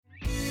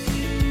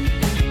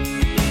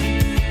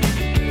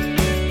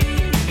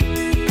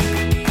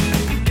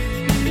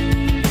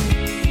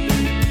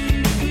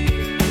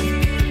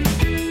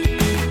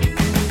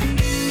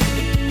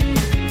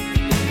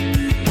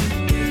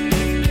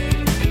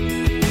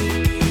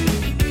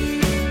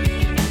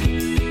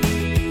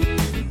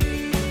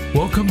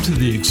Welcome to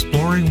the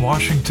Exploring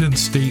Washington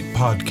State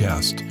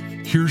podcast.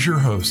 Here's your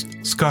host,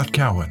 Scott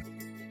Cowan.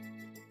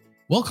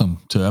 Welcome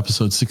to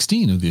episode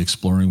 16 of the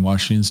Exploring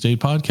Washington State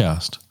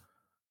podcast.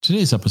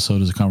 Today's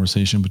episode is a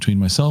conversation between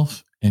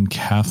myself and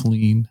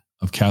Kathleen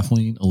of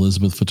Kathleen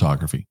Elizabeth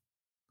Photography.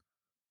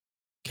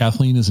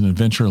 Kathleen is an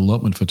adventure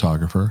elopement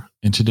photographer,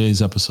 and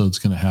today's episode is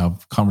going to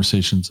have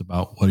conversations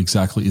about what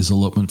exactly is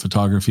elopement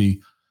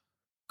photography,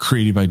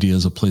 creative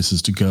ideas of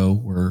places to go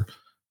where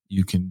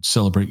you can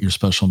celebrate your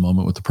special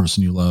moment with the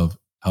person you love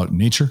out in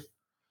nature.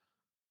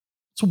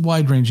 It's a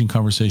wide-ranging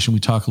conversation. We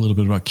talk a little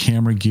bit about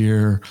camera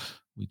gear.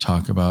 We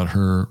talk about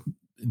her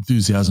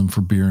enthusiasm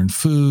for beer and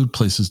food,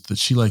 places that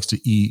she likes to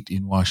eat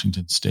in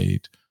Washington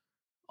State.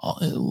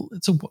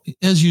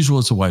 As usual,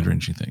 it's a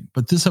wide-ranging thing.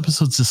 But this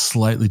episode's just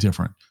slightly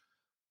different.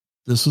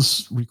 This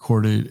was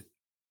recorded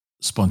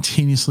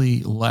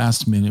spontaneously,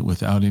 last minute,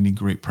 without any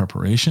great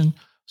preparation.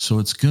 So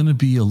it's going to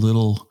be a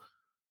little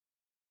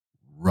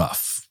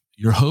rough.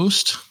 Your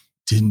host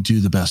didn't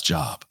do the best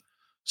job.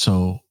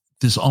 So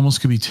this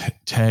almost could be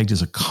tagged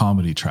as a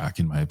comedy track,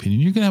 in my opinion.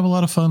 You're going to have a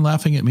lot of fun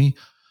laughing at me.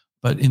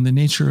 But in the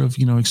nature of,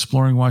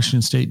 exploring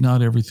Washington State,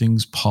 not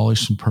everything's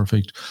polished and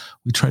perfect.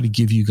 We try to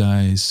give you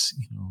guys,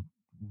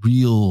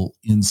 real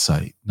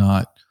insight,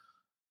 not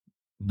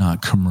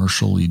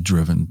commercially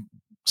driven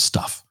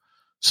stuff.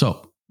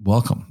 So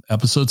welcome.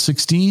 Episode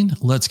 16.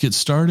 Let's get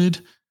started.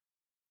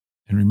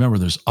 And remember,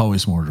 there's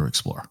always more to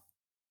explore.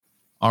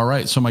 All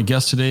right. So my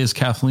guest today is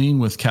Kathleen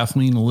with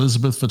Kathleen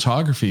Elizabeth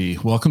Photography.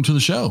 Welcome to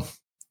the show.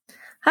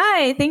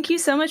 Hi. Thank you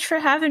so much for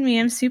having me.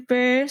 I'm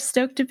super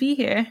stoked to be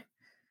here.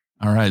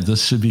 All right.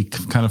 This should be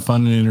kind of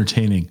fun and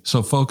entertaining.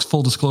 So folks,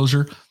 full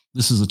disclosure,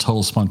 this is a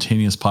total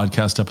spontaneous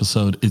podcast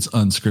episode. It's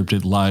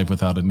unscripted, live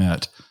without a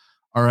net.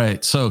 All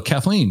right. So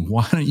Kathleen,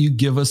 why don't you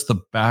give us the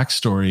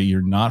backstory?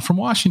 You're not from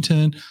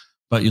Washington,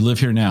 but you live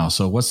here now.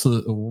 So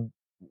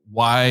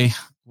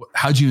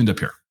how'd you end up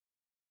here?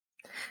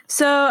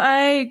 So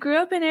I grew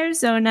up in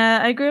Arizona.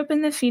 I grew up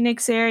in the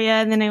Phoenix area,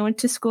 and then I went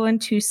to school in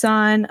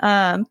Tucson.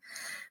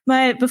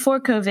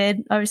 Before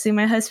COVID, obviously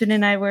my husband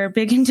and I were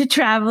big into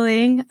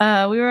traveling.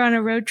 We were on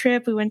a road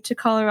trip. We went to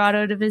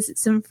Colorado to visit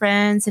some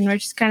friends, and we're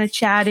just kind of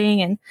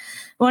chatting and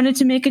wanted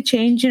to make a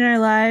change in our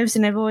lives.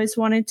 And I've always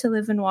wanted to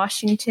live in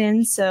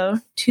Washington. So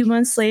 2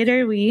 months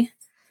later, we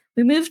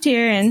moved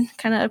here and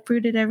kind of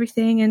uprooted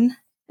everything, and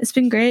it's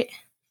been great.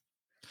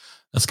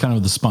 That's kind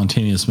of the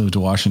spontaneous move to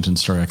Washington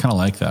story. I kind of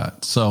like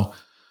that. So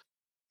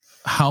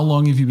how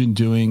long have you been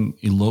doing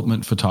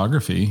elopement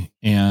photography,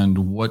 and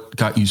what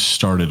got you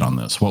started on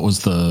this? What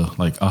was the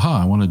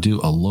I want to do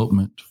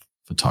elopement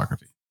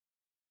photography?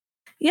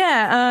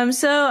 Yeah.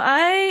 So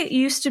I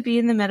used to be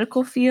in the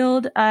medical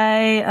field.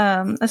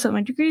 That's what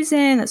my degree's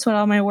in. That's what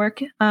all my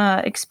work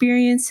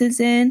experience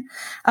is in.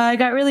 I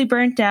got really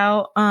burnt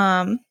out.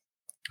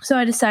 So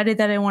I decided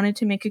that I wanted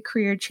to make a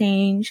career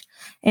change,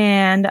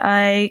 and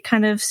I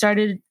kind of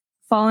started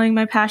following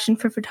my passion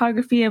for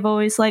photography. I've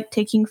always liked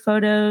taking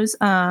photos,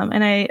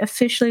 and I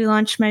officially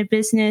launched my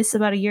business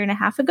about 1.5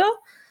 years ago.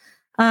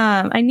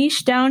 I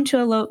niched down to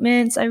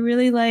elopements. I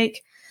really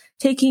like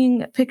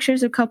taking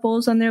pictures of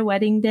couples on their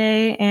wedding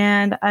day,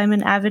 and I'm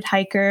an avid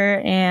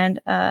hiker, and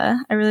I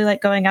really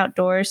like going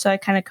outdoors. So I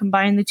kind of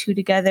combined the two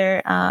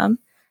together, and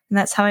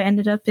that's how I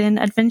ended up in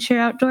adventure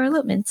outdoor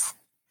elopements.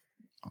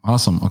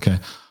 Awesome. Okay.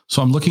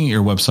 So I'm looking at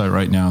your website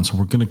right now. And so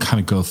we're going to kind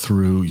of go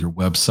through your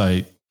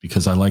website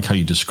because I like how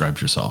you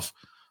described yourself.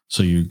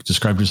 So you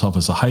described yourself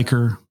as a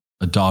hiker,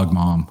 a dog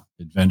mom,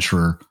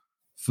 adventurer,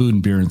 food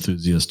and beer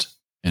enthusiast,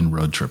 and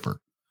road tripper.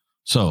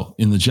 So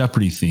in the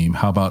Jeopardy theme,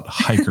 how about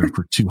hiker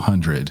for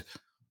 200?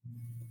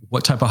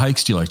 What type of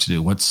hikes do you like to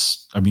do?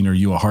 Are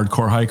you a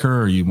hardcore hiker?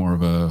 Or are you more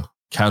of a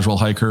casual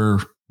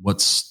hiker?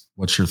 What's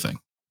your thing?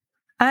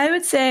 I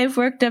would say I've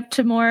worked up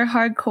to more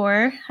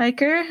hardcore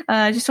hiker.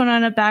 I just went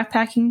on a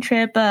backpacking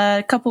trip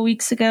a couple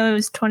weeks ago. It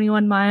was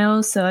 21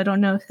 miles. So I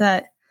don't know if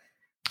that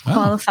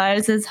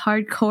qualifies as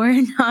hardcore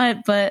or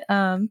not. But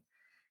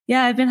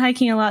yeah, I've been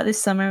hiking a lot this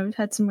summer. We've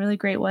had some really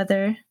great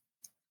weather.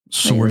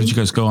 So lately. Where did you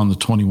guys go on the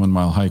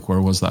 21-mile hike?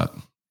 Where was that?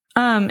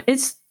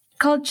 It's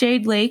called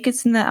Jade Lake.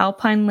 It's in the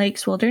Alpine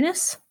Lakes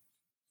Wilderness.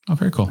 Oh,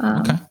 very cool.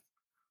 Okay.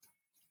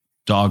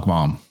 Dog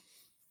mom.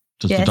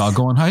 Does the dog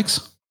go on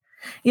hikes?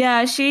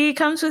 Yeah, she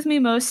comes with me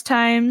most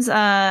times.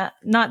 Not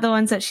the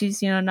ones that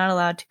she's, not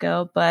allowed to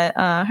go, but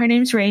her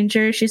name's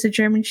Ranger. She's a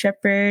German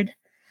Shepherd.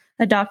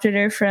 Adopted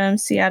her from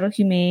Seattle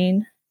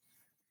Humane.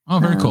 Oh,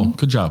 very cool.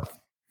 Good job.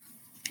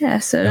 Yeah,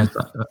 so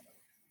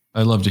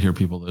I love to hear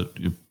people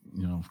that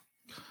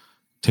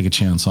take a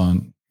chance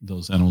on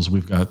those animals.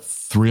 We've got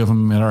 3 of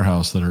them at our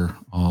house that are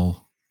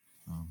all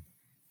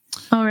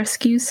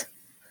rescues.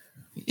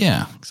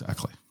 Yeah,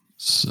 exactly.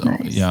 So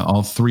nice. Yeah,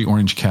 all 3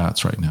 orange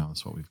cats right now.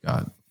 That's what we've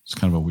got. It's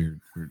kind of a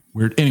weird.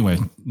 Anyway,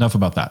 enough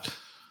about that.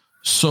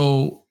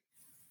 So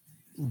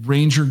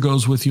Ranger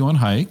goes with you on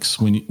hikes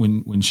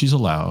when she's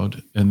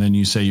allowed. And then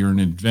you say you're an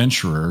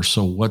adventurer.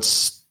 So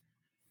what's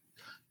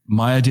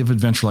my idea of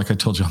adventure? Like I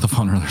told you on the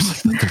phone earlier,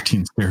 it's like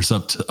 13 stairs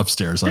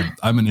upstairs.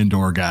 I'm an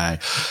indoor guy.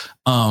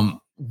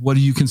 what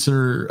do you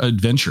consider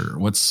adventure?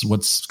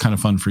 What's kind of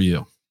fun for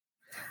you?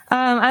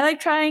 I like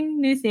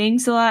trying new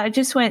things a lot. I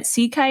just went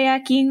sea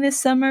kayaking this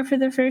summer for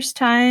the first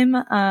time.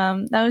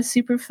 That was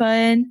super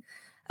fun.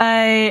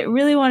 I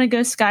really want to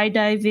go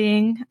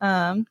skydiving.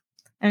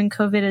 And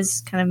COVID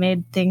has kind of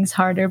made things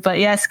harder, but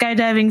yeah,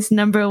 skydiving's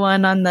number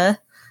one on the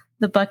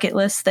bucket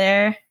list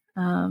there.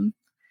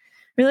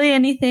 Really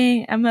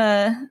anything. I'm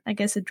I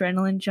guess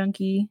adrenaline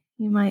junkie,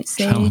 you might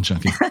say. Adrenaline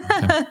junkie.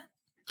 Okay.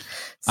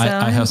 So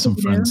I have some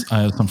friends.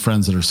 I have some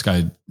friends that are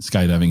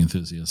skydiving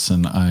enthusiasts,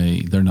 and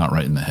they're not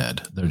right in the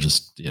head. They're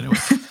just, anyway.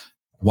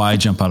 Why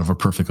jump out of a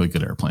perfectly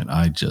good airplane?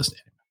 I kid.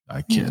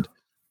 Yeah.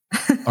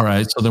 All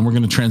right, so then we're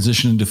going to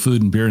transition into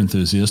food and beer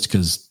enthusiast,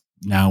 because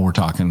now we're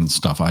talking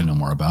stuff I know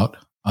more about.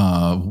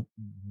 So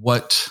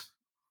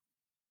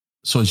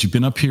as you've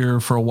been up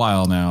here for a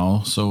while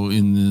now, so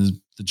in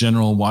the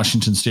general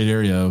Washington State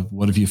area,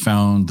 what have you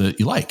found that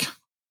you like?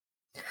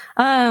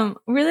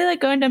 Really like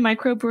going to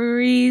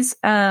microbreweries.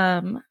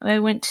 I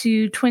went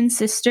to Twin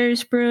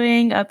Sisters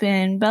Brewing up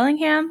in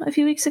Bellingham a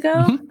few weeks ago.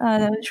 Mm-hmm.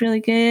 That was really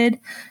good.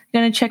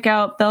 Going to check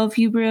out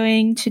Bellevue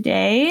Brewing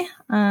today.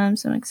 So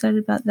I'm excited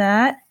about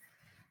that.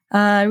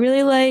 I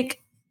really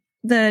like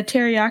the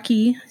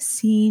teriyaki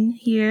scene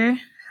here.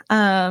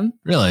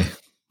 Really?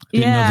 I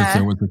didn't know that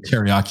there was a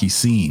teriyaki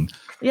scene.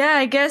 Yeah,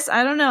 I guess,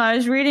 I don't know. I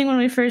was reading when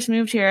we first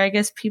moved here, I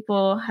guess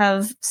people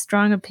have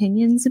strong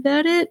opinions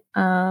about it.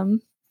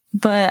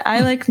 But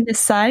I like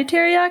Nisai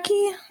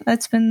teriyaki.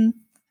 That's been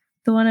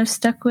the one I've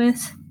stuck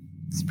with.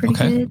 It's pretty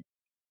good.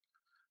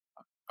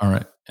 All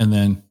right. And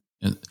then,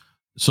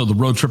 so the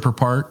road tripper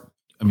part,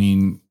 I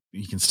mean,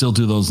 you can still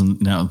do those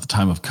now at the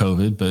time of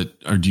COVID, but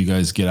do you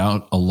guys get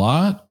out a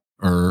lot,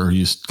 or are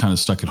you kind of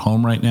stuck at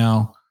home right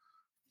now?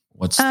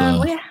 What's we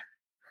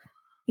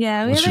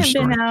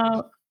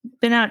haven't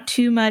been out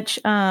too much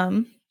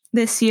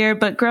this year,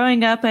 but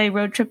growing up, I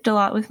road tripped a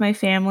lot with my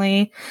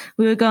family.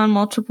 We would go on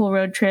multiple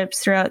road trips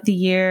throughout the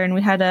year, and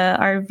we had a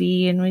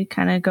RV, and we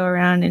kind of go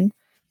around and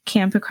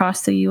camp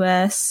across the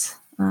U.S.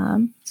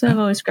 So I've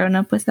always grown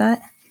up with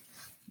that.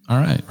 All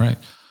right, right.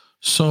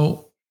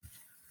 So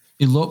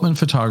elopement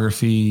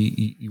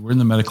photography, you were in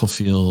the medical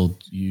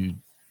field. You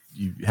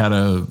had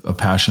a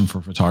passion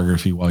for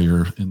photography while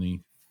you're in the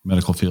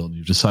medical field.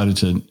 You decided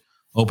to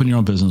open your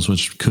own business,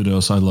 which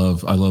kudos. I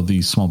love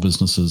these small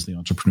businesses. The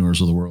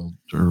entrepreneurs of the world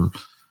are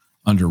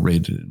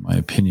underrated, in my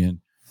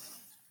opinion.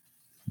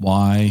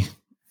 Why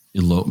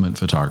elopement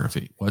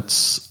photography?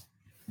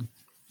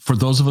 For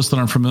those of us that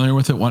aren't familiar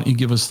with it, why don't you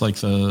give us like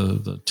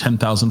the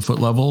 10,000 foot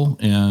level,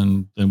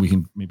 and then we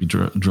can maybe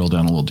drill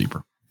down a little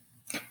deeper.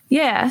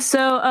 Yeah.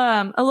 So,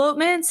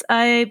 elopements,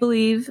 I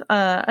believe,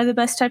 are the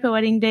best type of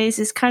wedding days.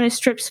 Is kind of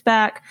strips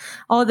back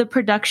all the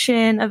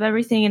production of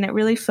everything, and it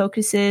really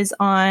focuses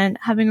on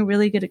having a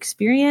really good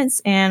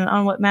experience and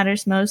on what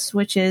matters most,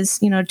 which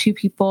is, two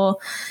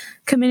people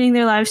committing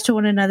their lives to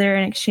one another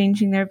and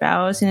exchanging their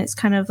vows. And it's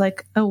kind of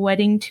like a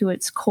wedding to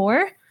its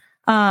core.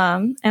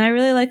 And I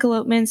really like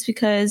elopements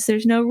because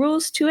there's no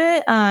rules to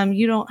it.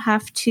 You don't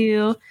have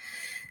to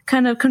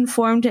kind of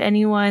conform to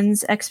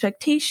anyone's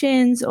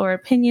expectations or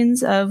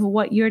opinions of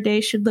what your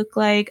day should look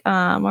like,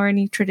 or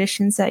any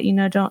traditions that,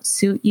 don't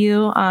suit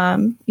you.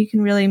 You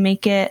can really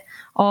make it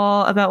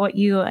all about what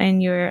you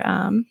and your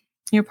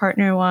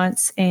partner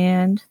wants,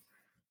 and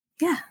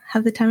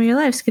have the time of your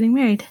lives getting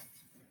married.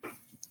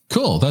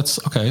 Cool.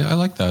 That's okay. I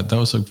like that. That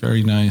was a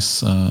very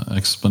nice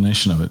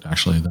explanation of it.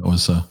 Actually, that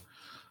was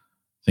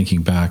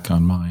thinking back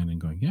on mine and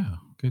going, yeah,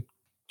 good.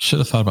 Should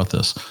have thought about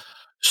this.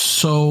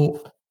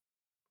 So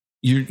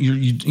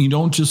you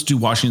don't just do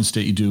Washington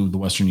State, you do the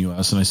Western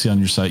U.S. And I see on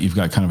your site you've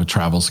got kind of a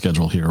travel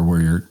schedule here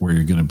where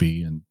you're going to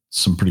be, and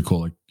some pretty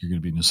cool. Like you're going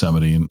to be in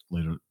Yosemite and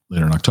later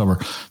in October.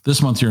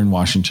 This month you're in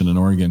Washington and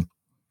Oregon.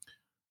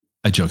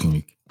 I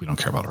jokingly, we don't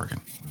care about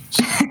Oregon.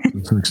 So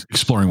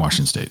exploring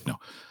Washington State. No.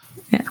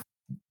 Yeah.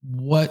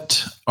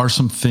 What are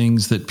some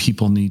things that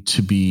people need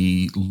to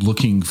be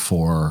looking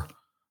for?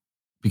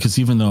 Because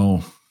even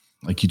though,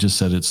 like you just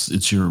said,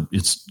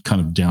 it's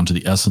kind of down to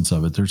the essence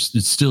of it.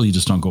 It's still, you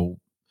just don't go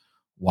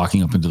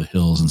walking up into the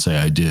hills and say,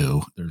 I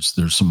do.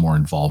 There's some more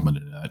involvement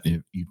in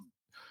that.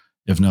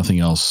 If nothing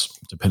else,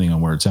 depending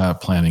on where it's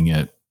at, planning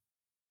it,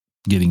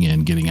 getting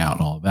in, getting out,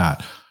 and all of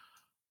that.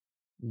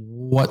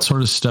 What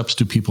sort of steps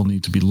do people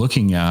need to be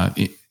looking at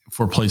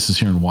for places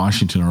here in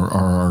Washington?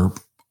 Are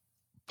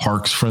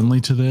parks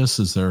friendly to this?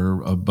 Is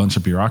there a bunch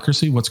of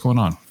bureaucracy? What's going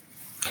on?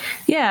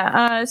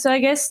 Yeah. So I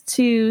guess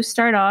to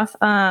start off,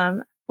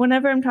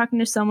 whenever I'm talking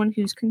to someone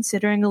who's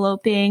considering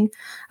eloping,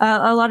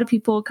 a lot of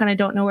people kind of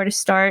don't know where to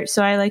start.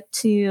 So I like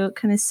to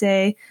kind of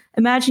say,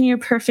 imagine your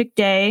perfect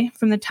day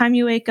from the time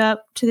you wake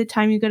up to the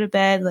time you go to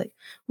bed. Like,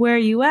 where are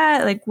you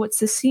at? Like, what's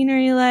the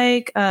scenery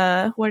like?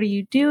 What are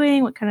you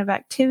doing? What kind of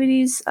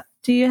activities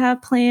do you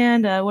have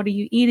planned? What are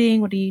you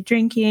eating? What are you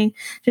drinking?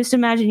 Just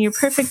imagine your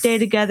perfect day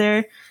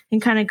together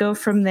and kind of go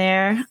from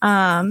there.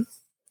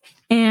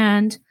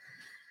 And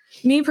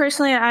Me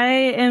personally, I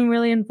am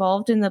really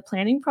involved in the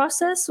planning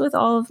process with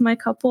all of my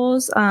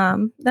couples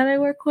that I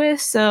work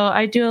with. So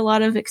I do a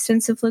lot of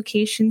extensive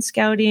location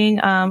scouting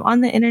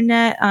on the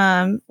internet.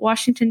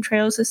 Washington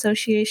Trails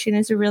Association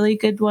is a really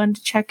good one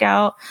to check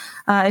out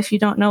if you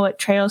don't know what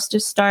trails to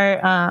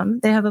start.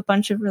 They have a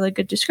bunch of really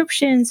good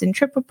descriptions and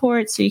trip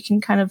reports, so you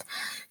can kind of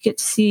get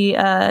to see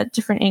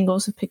different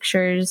angles of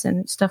pictures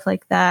and stuff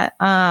like that.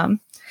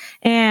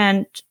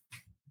 And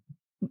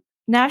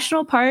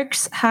national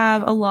parks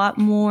have a lot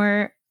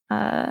more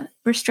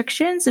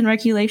restrictions and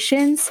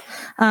regulations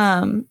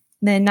than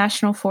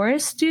national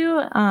forests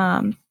do.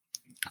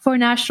 For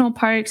national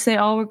parks, they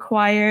all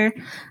require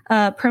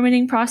a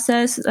permitting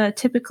process.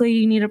 Typically,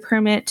 you need a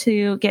permit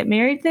to get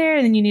married there,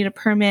 and then you need a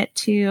permit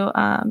to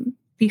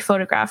be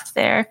photographed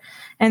there.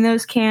 And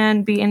those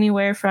can be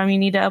anywhere from you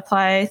need to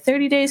apply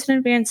 30 days in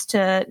advance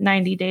to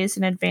 90 days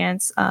in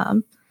advance.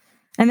 And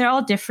they're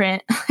all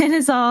different.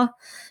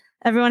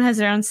 Everyone has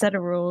their own set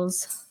of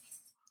rules.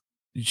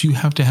 You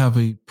have to have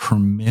a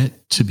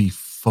permit to be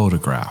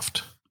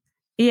photographed.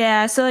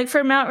 Yeah. So like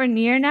for Mount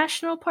Rainier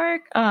National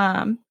Park,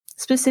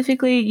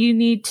 specifically, you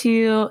need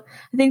to,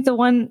 I think the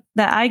one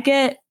that I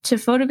get to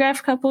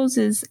photograph couples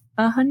is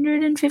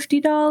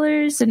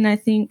 $150. And I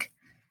think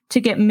to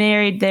get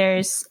married,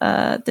 there's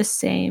the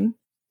same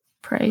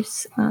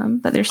price,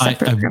 but they're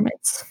separate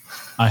permits.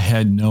 I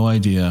had no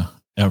idea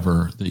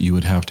ever that you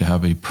would have to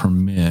have a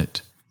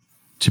permit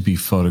to be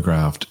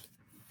photographed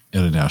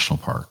at a national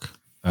park.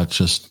 That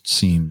just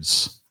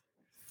seems,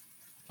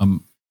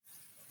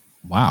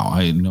 wow.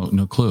 I had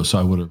no clue. So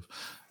I would have,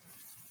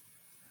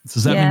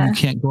 does that mean you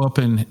can't go up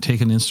and take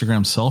an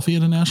Instagram selfie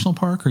at a national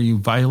park? Are you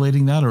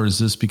violating that? Or is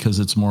this because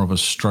it's more of a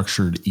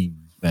structured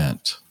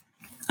event?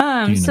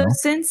 So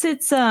since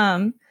it's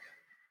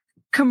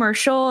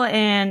commercial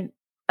and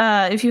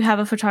if you have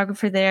a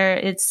photographer there,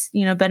 it's,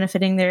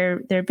 benefiting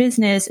their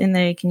business and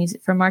they can use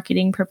it for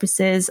marketing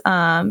purposes.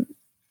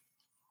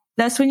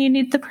 That's when you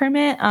need the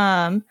permit.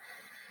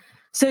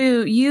 So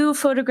you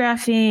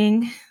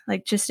photographing,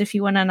 like just if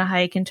you went on a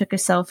hike and took a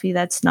selfie,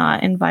 that's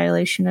not in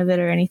violation of it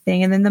or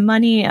anything. And then the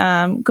money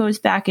goes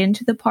back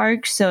into the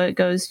park. So it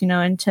goes,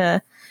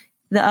 into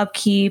the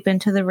upkeep,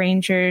 into the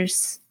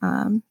rangers'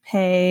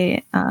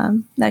 pay,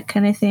 that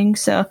kind of thing.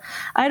 So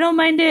I don't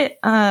mind it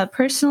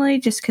personally,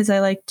 just because I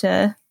like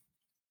to,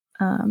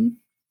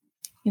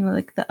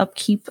 like the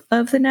upkeep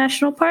of the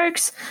national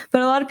parks.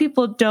 But a lot of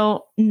people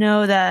don't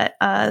know that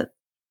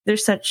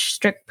there's such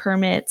strict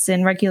permits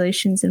and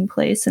regulations in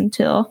place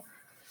until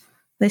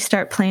they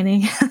start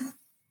planning.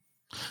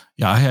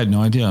 Yeah, I had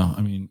no idea.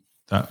 I mean,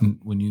 that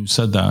when you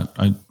said that,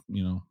 I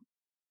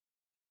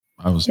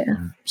was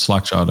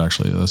slack-jawed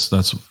actually.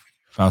 That's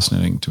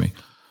fascinating to me.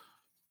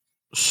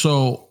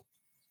 So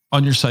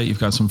on your site, you've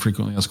got some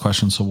frequently asked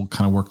questions, so we'll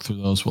kind of work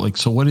through those. But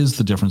so what is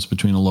the difference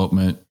between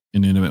elopement,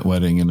 an intimate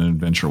wedding, and an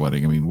adventure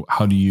wedding? I mean,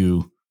 how do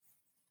you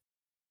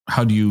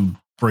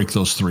break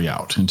those three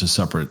out into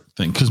separate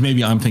things? Because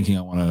maybe I'm thinking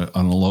I want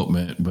an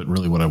elopement, but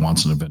really what I want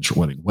is an adventure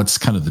wedding. What's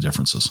kind of the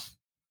differences?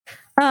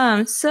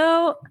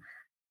 So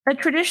a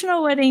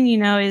traditional wedding,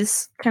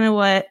 is kind of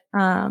what,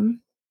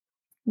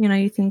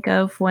 you think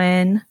of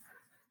when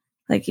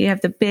like you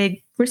have the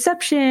big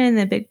reception,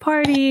 the big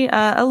party.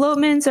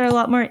 Elopements are a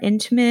lot more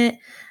intimate.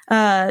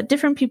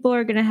 Different people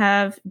are going to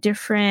have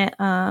different,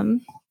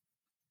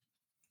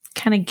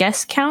 kind of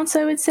guest counts,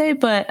 I would say,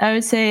 but I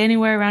would say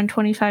anywhere around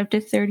 25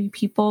 to 30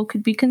 people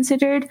could be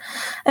considered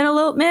an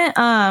elopement.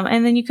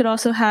 And then you could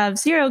also have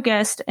 0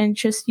 guests and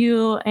just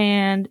you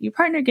and your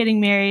partner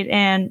getting married.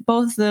 And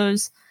both of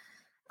those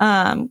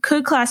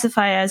could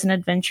classify as an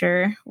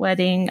adventure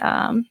wedding.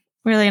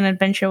 Really, an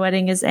adventure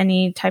wedding is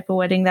any type of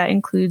wedding that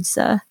includes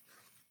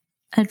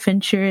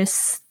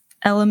adventurous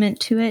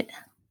element to it.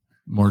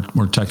 More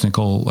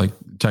technical, like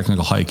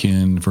technical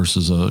hike-in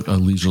versus a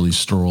leisurely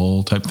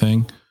stroll type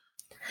thing?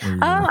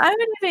 I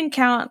would even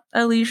count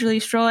a leisurely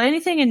stroll.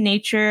 Anything in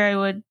nature, I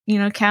would,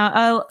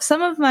 count.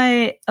 Some of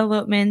my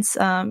elopements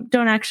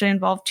don't actually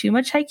involve too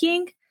much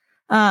hiking.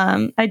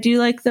 I do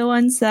like the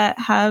ones that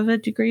have a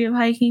degree of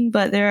hiking,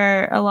 but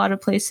there are a lot of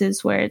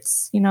places where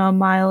it's, a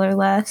mile or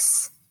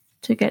less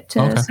to get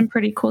to some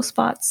pretty cool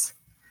spots.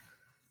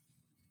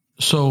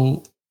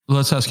 So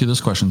let's ask you this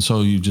question.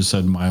 So you just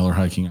said mile or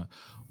hiking.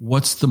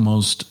 What's the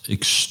most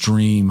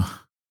extreme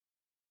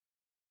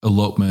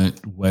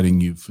elopement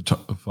wedding you've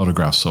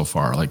photographed so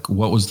far? Like,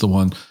 what was the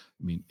one?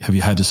 I mean, have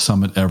you had to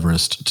summit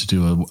Everest to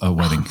do a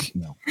wedding?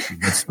 No.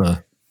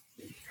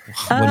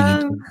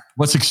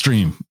 What's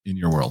extreme in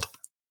your world?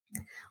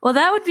 Well,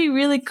 that would be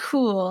really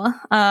cool.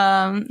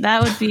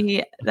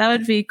 That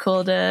would be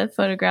cool to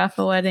photograph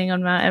a wedding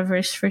on Mount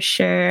Everest for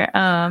sure.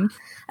 I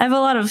have a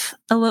lot of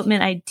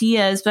elopement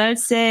ideas, but I would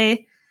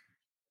say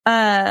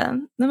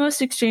the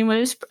most extreme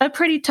was a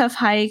pretty tough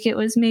hike. It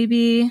was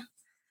maybe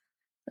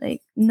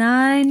like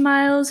 9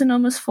 miles and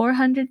almost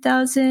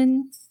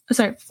 4,000,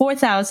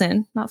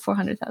 not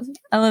 400,000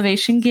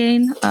 elevation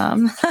gain.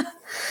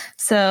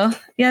 So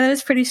yeah, that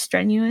was pretty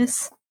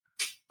strenuous.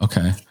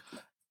 Okay.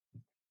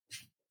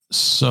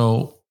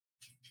 So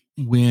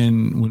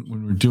when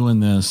we're doing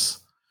this,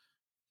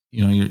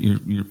 you know,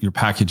 your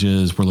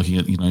packages, we're looking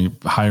at, you know, you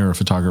hire a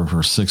photographer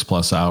for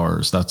 6+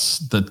 hours.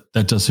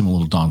 That does seem a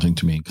little daunting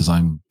to me because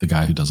I'm the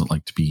guy who doesn't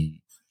like to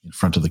be in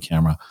front of the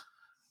camera.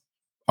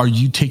 Are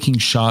you taking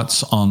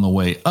shots on the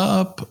way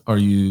up? Are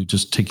you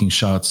just taking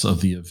shots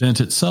of the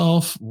event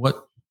itself?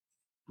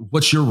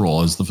 What's your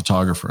role as the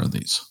photographer in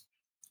these?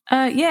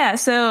 Yeah.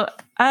 So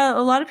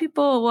a lot of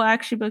people will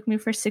actually book me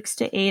for 6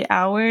 to 8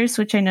 hours,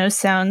 which I know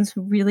sounds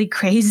really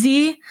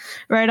crazy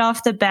right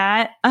off the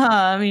bat.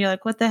 You're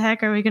like, what the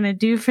heck are we going to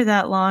do for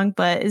that long?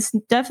 But it's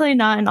definitely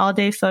not an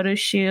all-day photo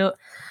shoot.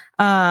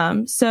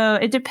 So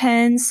it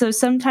depends. So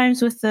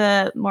sometimes with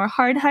the more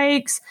hard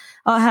hikes,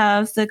 I'll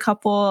have the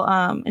couple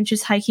in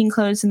just hiking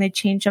clothes and they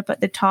change up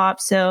at the top.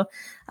 So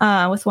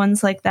with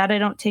ones like that, I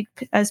don't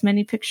take as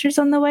many pictures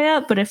on the way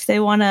up. But if they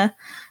want to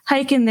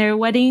hike in their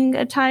wedding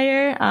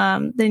attire,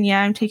 then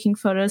yeah, I'm taking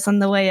photos on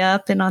the way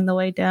up and on the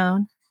way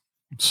down.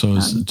 So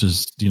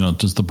does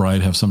the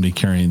bride have somebody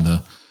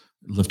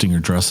lifting her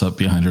dress up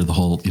behind her the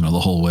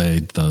whole way,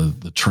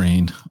 the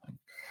train?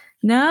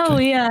 No, okay.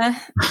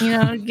 We,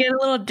 get a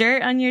little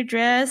dirt on your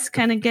dress,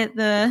 kind of get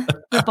the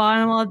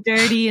bottom all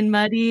dirty and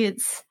muddy.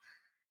 It's,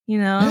 a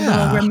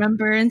little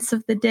remembrance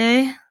of the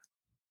day.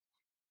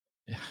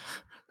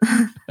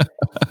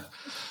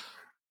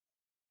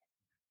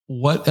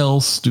 What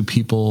else do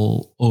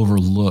people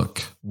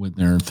overlook when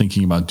they're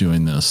thinking about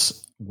doing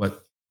this?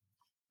 What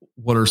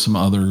are some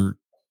other,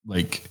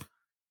 like,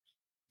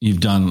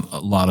 you've done a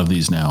lot of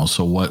these now.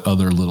 So what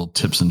other little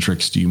tips and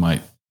tricks do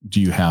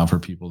you have for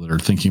people that are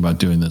thinking about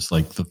doing this?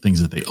 Like the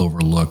things that they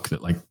overlook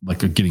that like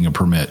getting a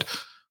permit.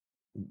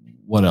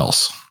 What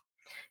else?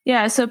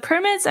 Yeah. So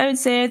permits, I would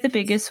say, are the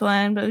biggest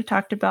one, but we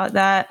talked about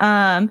that.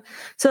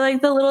 So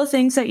like the little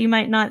things that you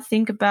might not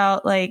think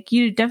about, like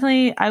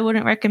I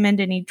wouldn't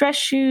recommend any dress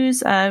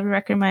shoes. I would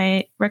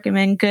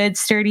recommend good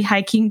sturdy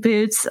hiking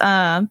boots. You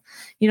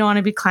don't want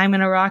to be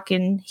climbing a rock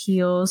in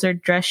heels or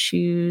dress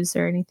shoes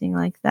or anything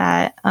like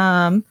that.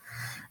 How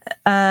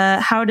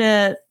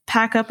to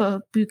pack up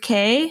a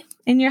bouquet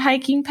in your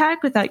hiking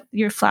pack without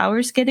your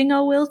flowers getting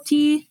all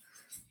wilty.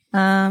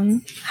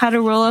 How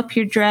to roll up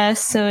your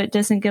dress so it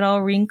doesn't get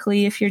all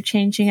wrinkly if you're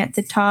changing at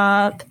the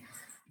top.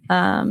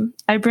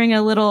 I bring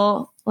a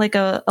little, like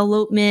a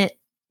elopement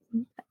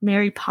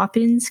Mary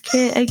Poppins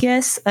kit, I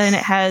guess. And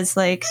it has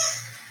like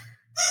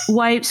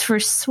wipes for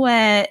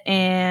sweat,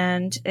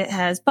 and it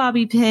has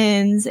bobby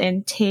pins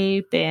and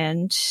tape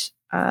and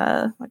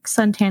like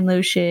suntan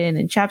lotion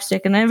and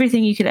chapstick and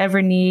everything you could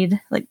ever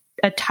need, like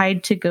a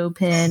Tide to Go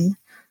pin.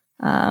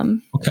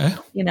 Okay.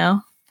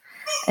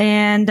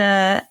 And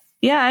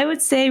I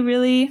would say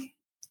really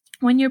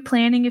when you're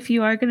planning, if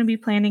you are going to be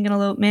planning an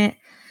elopement,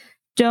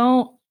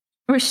 don't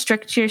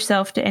restrict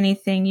yourself to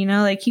anything.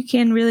 Like you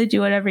can really do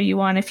whatever you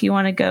want. If you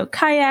want to go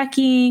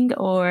kayaking,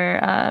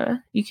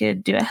 or you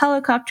could do a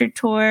helicopter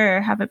tour,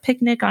 or have a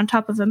picnic on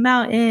top of a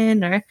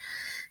mountain, or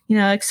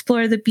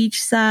explore the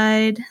beach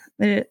side.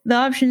 The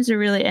options are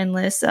really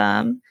endless.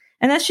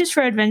 And that's just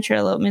for adventure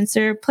elopements.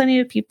 There are plenty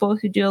of people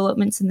who do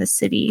elopements in the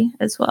city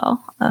as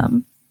well.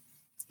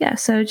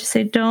 So I would just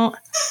say don't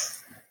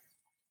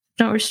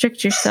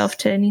restrict yourself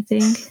to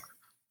anything.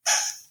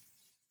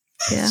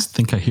 Yeah. I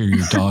think I hear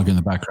your dog in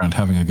the background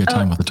having a good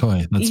time with the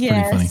toy. That's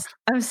pretty funny.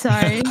 I'm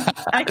sorry.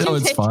 No,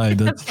 it's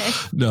fine. Okay.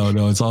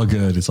 No, it's all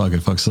good. It's all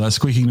good, folks. So that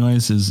squeaking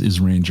noise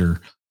is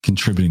Ranger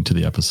contributing to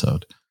the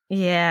episode.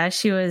 Yeah,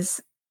 she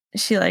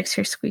likes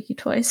her squeaky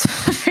toys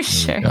for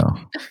sure.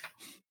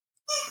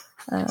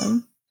 I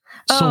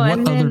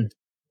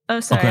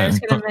was going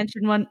to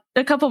mention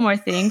a couple more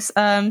things.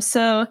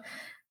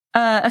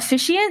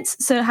 Officiants,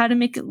 so how to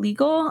make it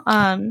legal.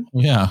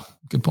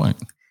 Good point.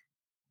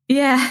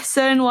 Yeah,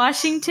 so in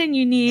Washington,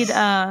 you need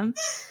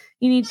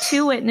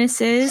 2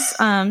 witnesses.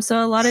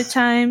 So a lot of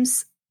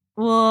times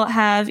we'll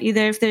have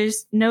either, if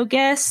there's no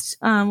guest,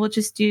 we'll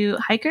just do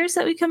hikers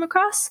that we come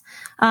across.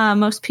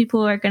 Most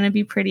people are going to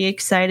be pretty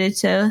excited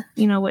to,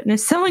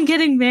 witness someone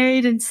getting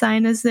married and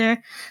sign as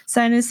their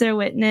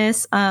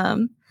witness.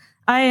 I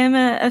am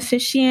an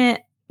officiant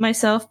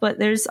myself, but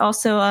there's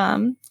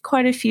also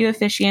quite a few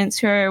officiants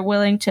who are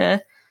willing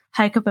to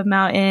hike up a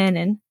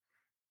mountain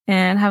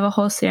and have a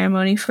whole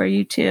ceremony for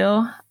you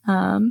too.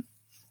 And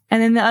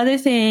then the other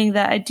thing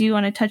that I do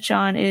want to touch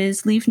on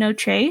is leave no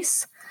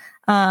trace.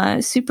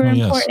 Super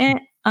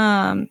important.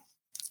 Yes.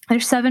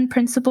 There's 7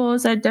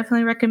 principles. I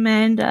definitely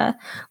recommend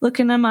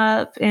looking them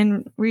up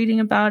and reading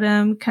about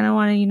them. Kind of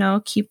want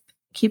to,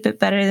 keep it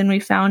better than we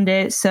found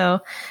it.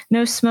 So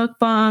no smoke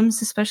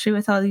bombs, especially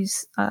with all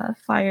these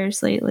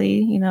fires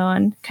lately,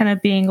 and kind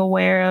of being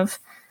aware of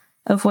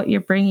what you're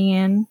bringing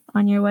in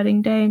on your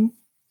wedding day.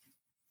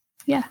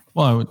 Yeah.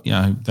 Well,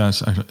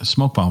 that's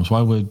smoke bombs.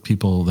 Why would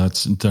people?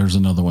 There's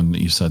another one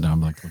that you said. Now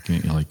I'm like looking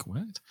at you like,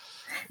 what?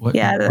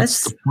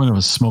 What's the point of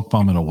a smoke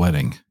bomb at a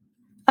wedding?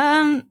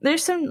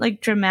 There's some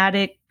like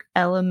dramatic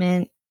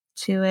element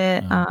to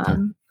it. Okay.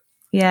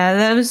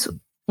 That was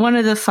one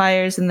of the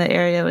fires in the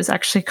area was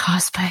actually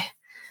caused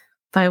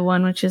by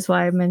one, which is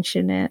why I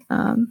mentioned it.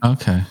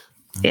 Okay.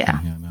 Okay, Yeah.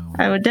 No.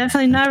 I would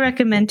definitely not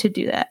recommend to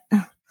do that.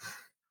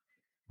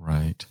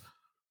 Right.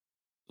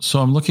 So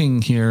I'm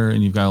looking here,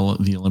 and you've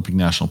got the Olympic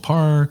National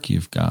Park,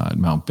 you've snoqualmie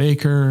Mount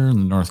Baker, and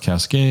the North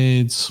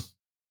Cascades.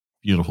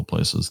 Beautiful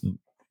places.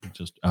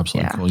 Just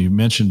absolutely cool. You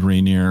mentioned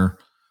Rainier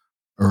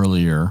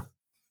earlier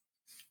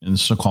in the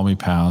Snoqualmie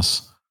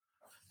Pass.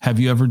 Have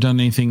you ever done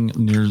anything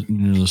near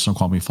the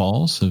Snoqualmie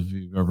Falls? Have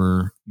you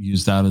ever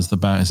used that as the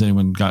back? Has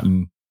anyone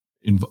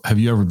have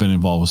you ever been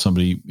involved with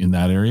somebody in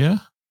that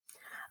area?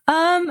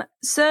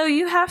 So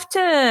you have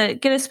to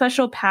get a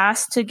special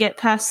pass to get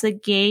past the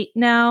gate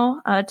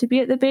now, to be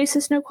at the base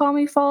of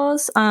Snoqualmie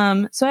Falls.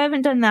 So I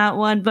haven't done that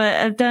one, but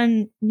I've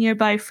done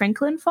nearby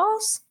Franklin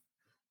Falls,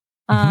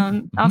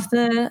 off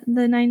the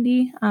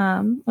 90,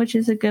 which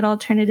is a good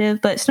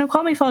alternative, but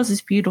Snoqualmie Falls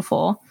is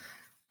beautiful,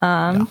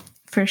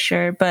 for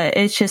sure, but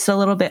it's just a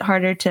little bit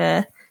harder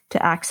to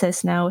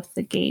access now with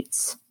the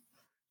gates.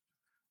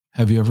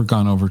 Have you ever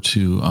gone over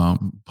to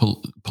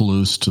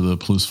Palouse, to the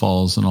Palouse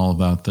Falls and all of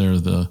that there?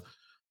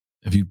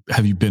 Have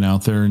you been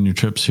out there in your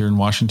trips here in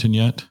Washington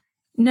yet?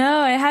 No,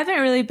 I haven't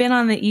really been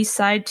on the east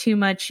side too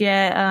much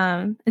yet.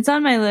 It's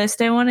on my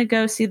list. I want to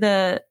go see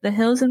the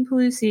hills in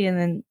Palouse and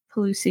then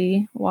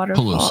Palouse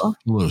waterfall.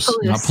 Palouse,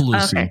 not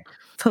Palouse. Okay.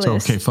 Palouse. So,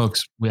 okay,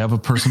 folks, we have a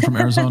person from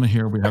Arizona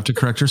here. We have to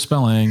correct her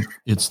spelling.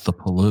 It's the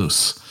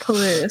Palouse.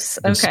 Palouse.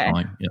 Okay.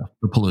 Spelling. Yeah,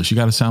 the Palouse. You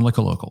got to sound like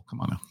a local.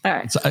 Come on now. All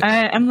right.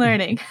 I'm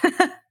learning.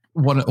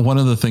 One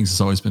of the things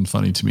that's always been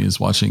funny to me is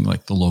watching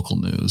like the local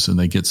news, and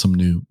they get some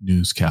new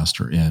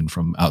newscaster in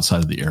from outside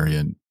of the area.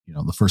 And,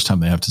 the first time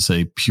they have to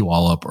say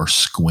Puyallup or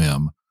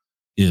Sequim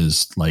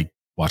is like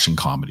watching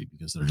comedy,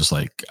 because they're just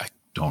like, I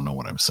don't know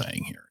what I'm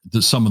saying here.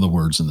 Some of the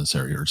words in this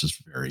area are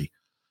just very,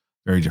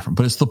 very different,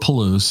 but it's the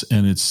Palouse,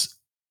 and it's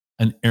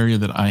an area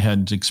that I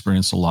hadn't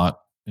experienced a lot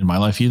in my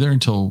life either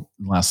until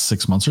the last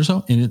 6 months or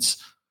so. And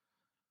it's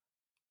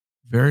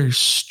very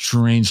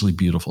strangely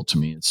beautiful to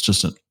me. It's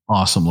just an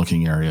awesome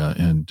looking area,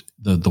 and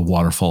the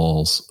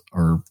waterfalls,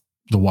 or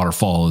the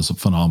waterfall, is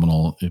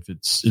phenomenal. If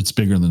it's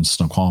bigger than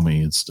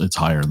Snoqualmie, it's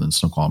higher than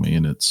Snoqualmie,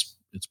 and it's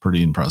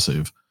pretty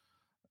impressive.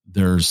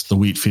 There's the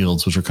wheat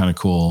fields, which are kind of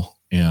cool,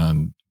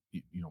 and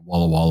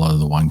Walla Walla,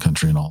 the wine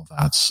country, and all of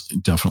that's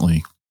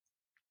definitely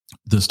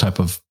this type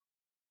of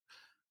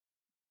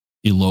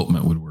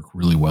elopement would work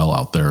really well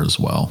out there as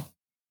well.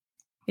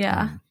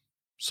 Yeah.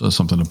 So that's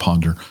something to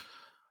ponder.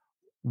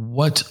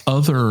 What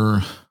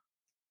other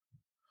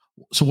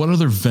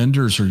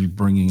vendors are you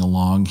bringing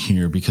along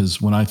here? Because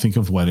when I think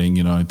of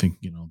wedding, I think,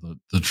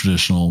 the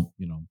traditional,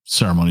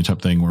 ceremony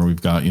type thing where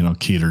we've got,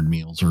 catered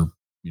meals or,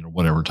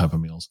 whatever type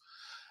of meals.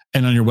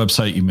 And on your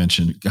website, you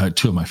mentioned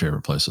two of my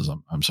favorite places.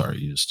 I'm sorry.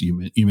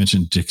 You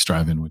mentioned Dick's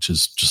Drive-In, which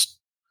is just,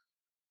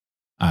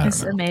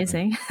 it's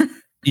amazing.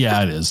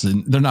 Yeah, it is.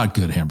 And they're not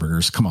good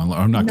hamburgers. Come on.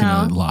 I'm not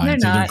going to lie.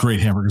 They're great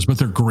hamburgers, but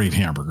they're great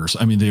hamburgers.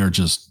 I mean, they are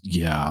just,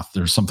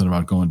 there's something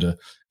about going to,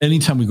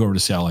 anytime we go over to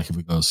Seattle, like if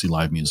we go see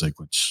live music,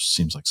 which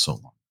seems like so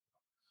long.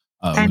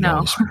 I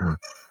know.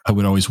 I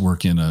would always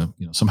work in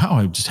somehow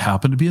I just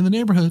happen to be in the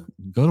neighborhood,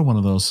 go to one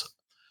of those.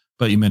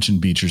 But you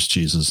mentioned Beecher's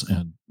cheeses,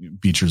 and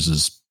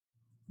Beecher's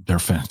they're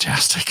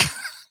fantastic.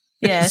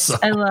 Yes, so,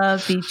 I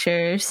love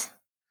Beecher's.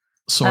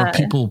 So are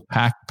people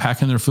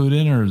packing their food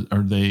in, or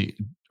are they,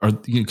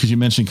 because you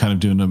mentioned kind of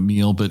doing a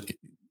meal, but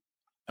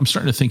I'm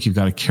starting to think you've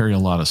got to carry a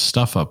lot of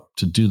stuff up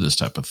to do this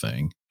type of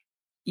thing.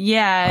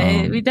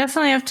 Yeah, we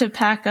definitely have to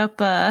pack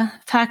up a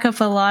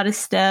lot of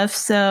stuff.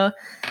 So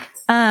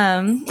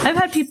I've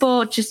had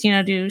people just,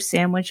 do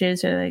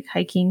sandwiches or like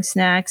hiking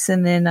snacks,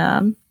 and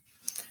then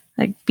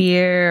like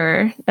beer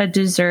or a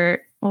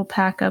dessert we'll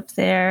pack up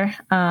there.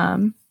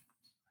 That'd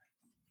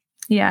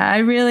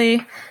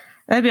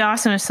be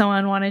awesome if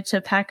someone wanted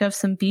to pack up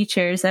some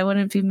Beechers. I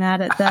wouldn't be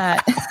mad at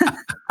that.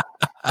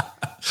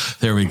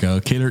 There we go.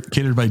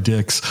 Catered by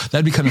Dick's.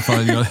 That'd be kind of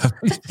fun.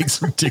 Take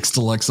some Dick's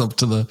Deluxe up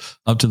to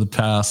the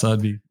pass.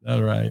 That'd be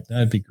all right.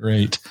 That'd be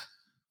great.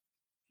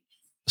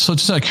 So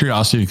just out of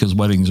curiosity, because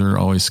weddings are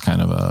always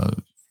kind of a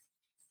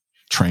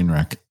train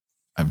wreck.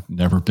 I've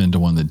never been to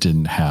one that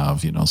didn't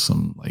have,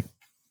 some like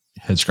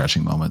head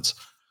scratching moments.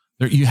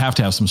 You have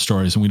to have some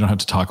stories, and we don't have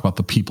to talk about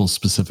the people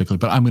specifically,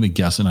 but I'm going to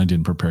guess, and I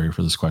didn't prepare you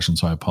for this question,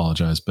 so I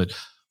apologize, but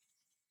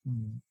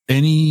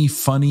any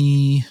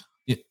funny,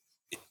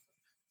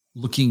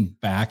 looking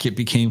back, it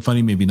became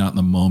funny, maybe not in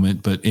the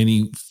moment, but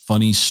any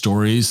funny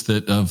stories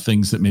of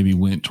things that maybe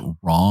went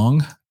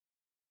wrong?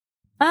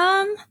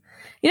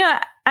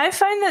 I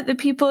find that the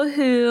people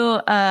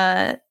who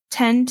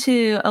tend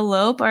to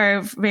elope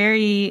are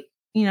very,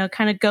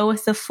 kind of go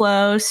with the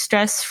flow,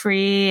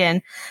 stress-free,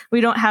 and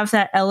we don't have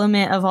that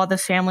element of all the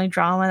family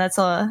drama. That's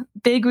a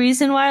big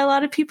reason why a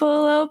lot of people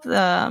elope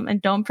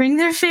and don't bring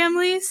their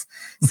families.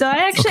 So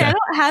I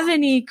don't have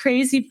any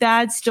crazy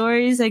bad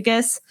stories. I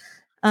guess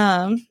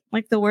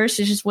like the worst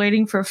is just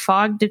waiting for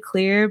fog to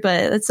clear,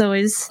 but that's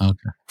always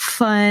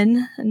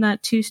fun and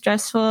not too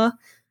stressful.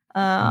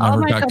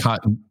 Never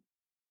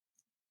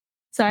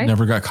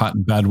got caught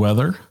in bad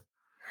weather?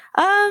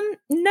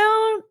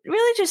 No,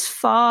 really just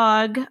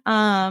fog.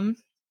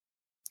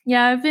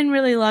 Yeah, I've been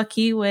really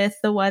lucky with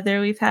the weather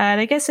we've had.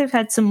 I guess I've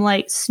had some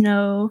light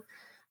snow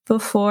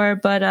before,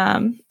 but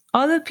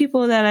all the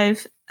people that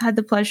I've had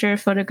the pleasure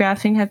of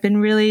photographing have been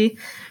really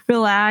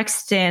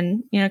relaxed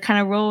and, kind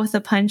of roll with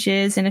the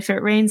punches. And if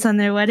it rains on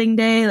their wedding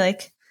day,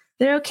 like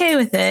they're okay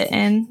with it.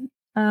 And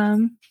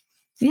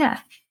yeah,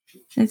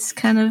 it's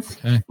kind of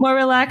more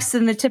relaxed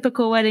than the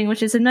typical wedding,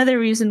 which is another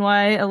reason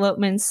why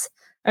elopements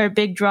are a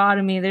big draw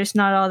to me. There's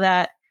not all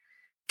that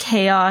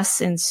chaos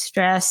and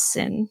stress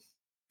and,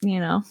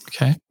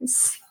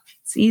 it's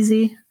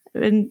easy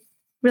and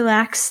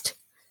relaxed.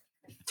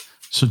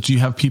 So do you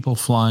have people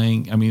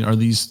flying? I mean, are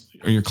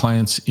your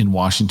clients in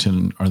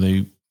Washington? Are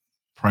they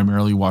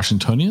primarily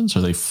Washingtonians?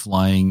 Are they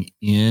flying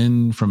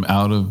in from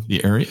out of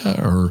the area,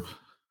 or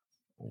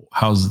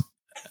how's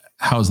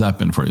that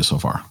been for you so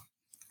far?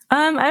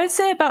 I would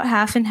say about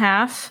half and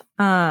half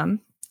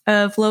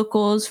of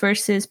locals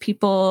versus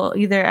people.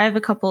 Either I have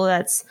a couple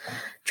that's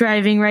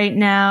driving right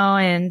now,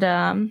 and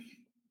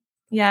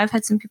I've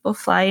had some people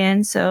fly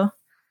in. So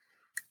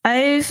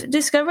I've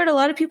discovered a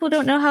lot of people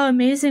don't know how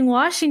amazing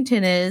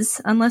Washington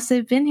is unless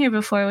they've been here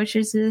before, which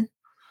is a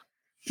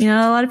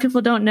lot of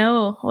people don't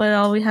know what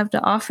all we have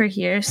to offer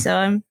here. So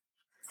I'm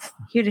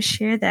here to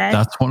share that.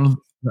 That's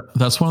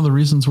one of the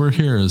reasons we're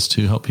here, is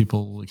to help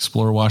people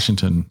explore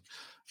Washington,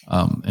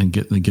 and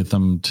get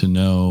them to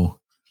know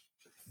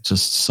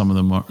just some of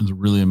the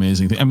really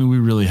amazing things. I mean, we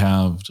really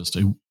have just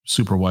a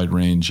super wide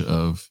range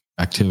of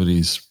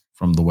activities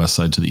from the west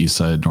side to the east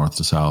side, north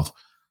to south.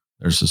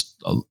 There's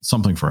just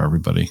something for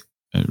everybody.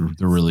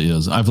 There really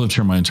is. I've lived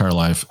here my entire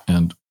life,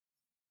 and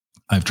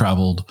I've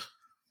traveled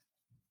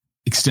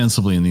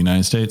extensively in the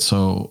United States,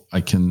 so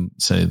I can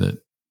say that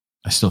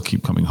I still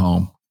keep coming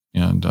home.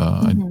 And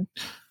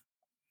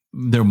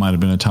there might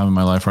have been a time in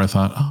my life where I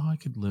thought, I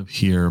could live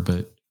here,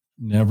 but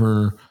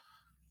never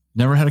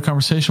had a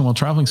conversation while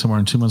traveling somewhere,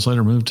 and 2 months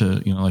later moved to,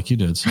 like you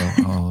did. So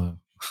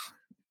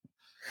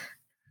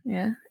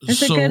yeah. It's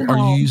so a good home.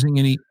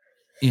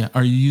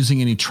 Are you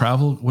using any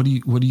travel? What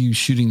are you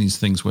shooting these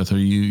things with? Are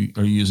you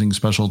using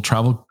special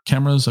travel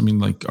cameras? I mean,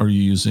 like, are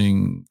you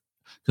using,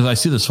 because I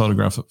see this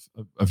photograph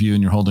of you,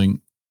 and you're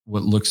holding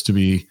what looks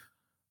like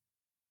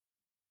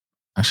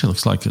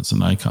it's a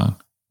Nikon,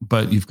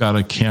 but you've got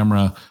a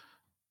camera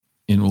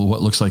in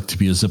what looks like to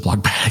be a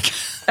Ziploc bag.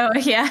 Oh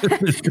yeah.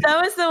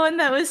 That was the one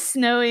that was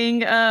snowing.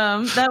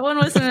 That one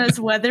wasn't as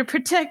weather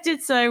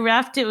protected, so I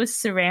wrapped it with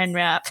saran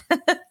wrap.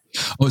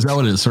 Oh, is that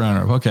what it is? Saran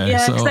wrap. Okay.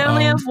 Yeah, because I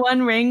only have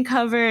one rain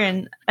cover,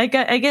 and I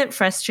get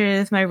frustrated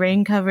with my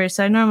rain cover,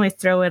 so I normally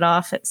throw it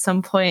off at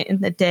some point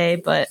in the day.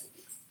 But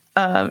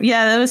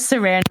that was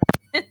saran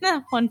in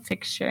that one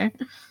picture.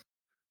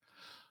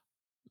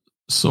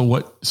 So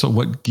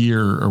what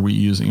gear are we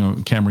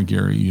using? Camera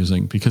gear are you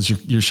using? Because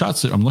your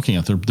shots that I'm looking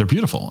at, they're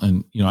beautiful,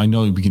 and I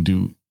know we can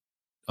do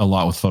a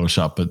lot with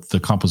Photoshop, but the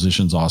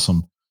composition's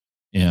awesome,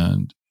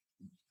 and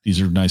these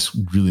are nice,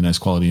 really nice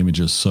quality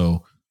images.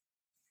 So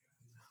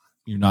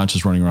you're not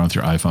just running around with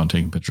your iPhone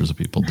taking pictures of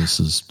people. This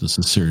is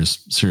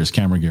serious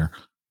camera gear.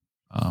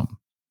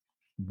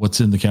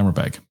 What's in the camera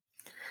bag?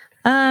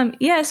 So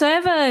I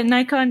have a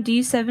Nikon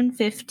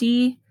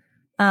D750.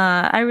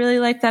 I really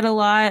like that a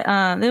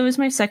lot. It was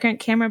my second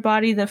camera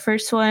body. The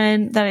first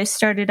one that I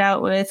started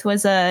out with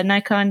was a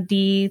Nikon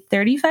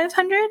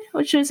D3500,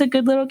 which was a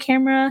good little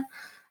camera.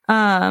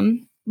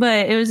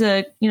 But it was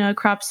a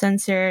crop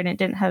sensor, and it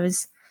didn't have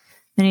as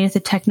many of the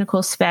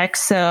technical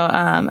specs.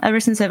 So ever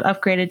since I've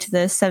upgraded to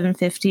the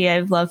 750,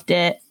 I've loved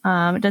it.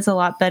 It does a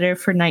lot better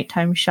for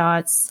nighttime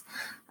shots.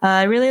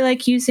 I really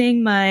like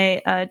using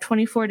my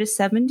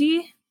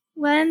 24-70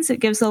 lens. It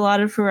gives a lot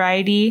of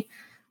variety,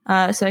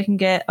 so I can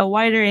get a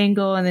wider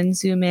angle and then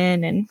zoom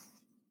in.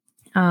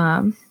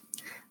 And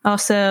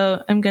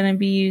also, I'm going to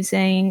be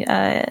using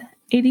a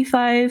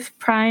 85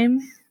 prime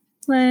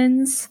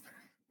lens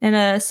and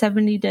a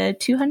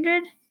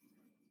 70-200.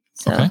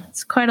 So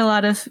It's quite a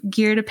lot of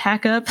gear to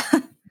pack up.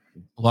 A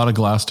lot of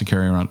glass to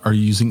carry around. Are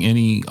you using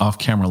any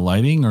off-camera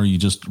lighting, or are you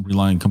just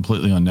relying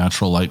completely on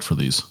natural light for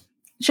these?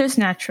 Just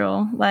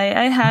natural light.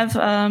 I have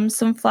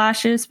some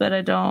flashes, but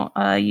I don't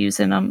use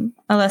them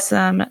unless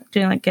I'm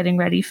doing like getting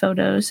ready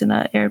photos in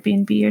an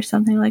Airbnb or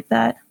something like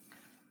that.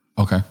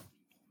 Okay.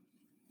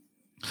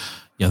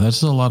 Yeah,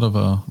 that's a lot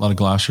of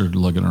glass you're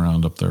lugging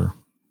around up there.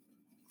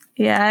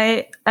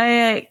 Yeah,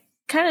 I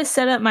kind of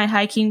set up my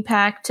hiking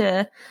pack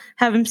to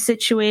have them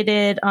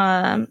situated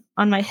on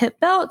my hip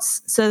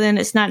belts, so then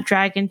it's not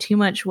dragging too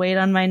much weight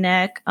on my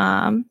neck,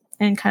 and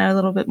kind of a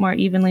little bit more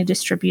evenly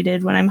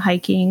distributed when I'm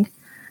hiking,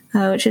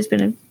 which has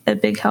been a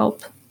big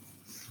help.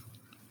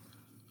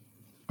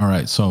 All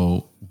right,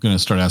 so I'm going to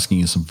start asking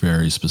you some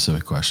very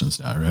specific questions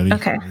now. Ready?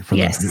 Okay. For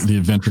yes.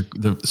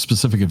 The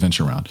specific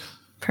adventure round.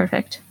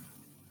 Perfect.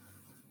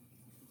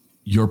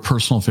 Your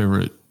personal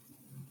favorite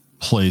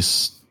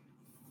place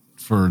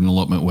for an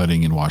elopement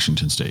wedding in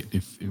Washington State?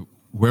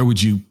 Where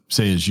would you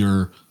say is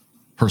your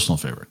personal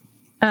favorite?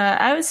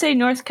 I would say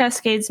North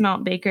Cascades,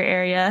 Mount Baker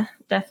area,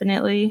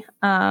 definitely.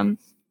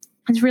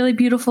 It's really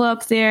beautiful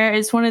up there.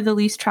 It's one of the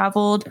least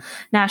traveled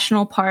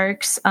national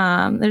parks.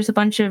 There's a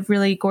bunch of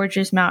really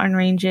gorgeous mountain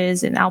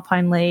ranges and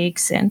alpine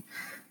lakes, and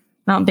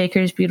Mount Baker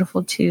is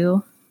beautiful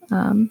too.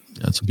 Yeah,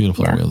 it's a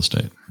beautiful area of the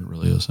state. It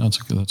really is. That's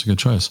a good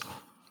choice.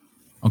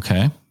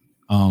 Okay.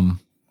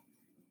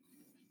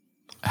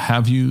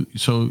 Have you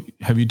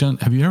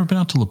ever been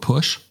out to La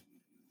Push?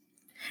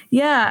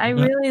 Yeah, I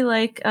really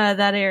like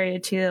that area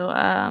too.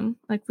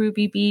 Like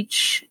Ruby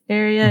Beach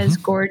area is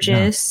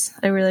gorgeous. Yeah.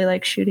 I really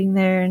like shooting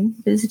there and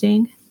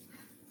visiting.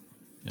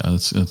 Yeah,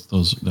 that's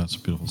a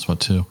beautiful spot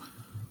too.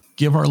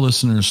 Give our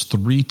listeners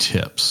 3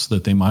 tips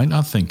that they might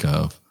not think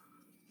of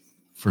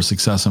for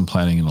success in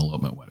planning an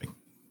elopement wedding.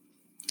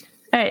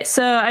 All right,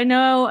 so I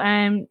know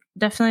I'm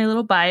definitely a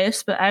little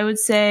biased, but I would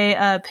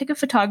say pick a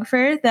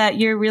photographer that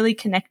you're really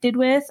connected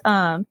with.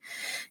 On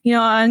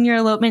your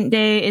elopement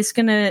day, it's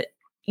gonna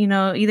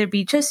either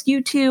be just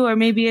you two or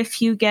maybe a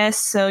few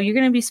guests. So you're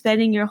going to be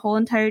spending your whole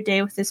entire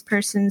day with this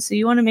person. So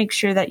you want to make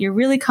sure that you're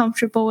really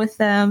comfortable with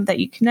them, that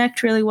you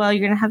connect really well,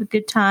 you're going to have a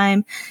good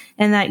time,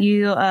 and that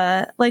you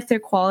like their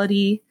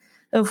quality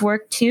of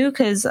work too.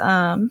 Because,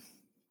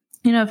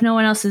 if no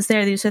one else is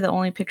there, these are the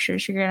only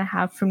pictures you're going to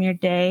have from your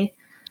day.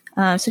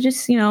 So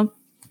just,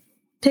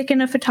 picking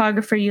a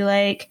photographer you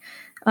like.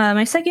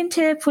 My second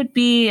tip would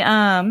be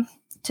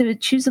to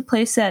choose a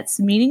place that's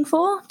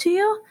meaningful to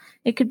you.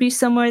 It could be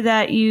somewhere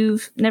that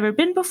you've never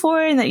been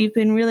before and that you've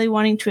been really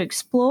wanting to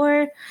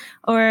explore,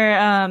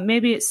 or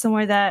maybe it's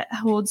somewhere that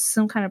holds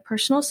some kind of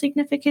personal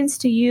significance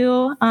to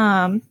you,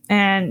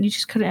 and you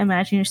just couldn't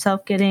imagine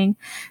yourself getting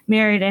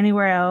married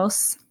anywhere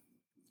else.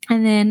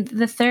 And then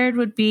the third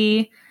would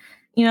be,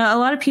 a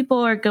lot of people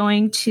are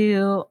going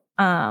to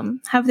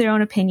have their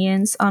own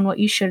opinions on what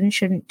you should and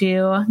shouldn't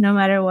do, no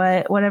matter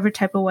whatever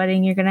type of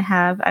wedding you're going to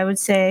have. I would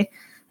say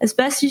as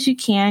best as you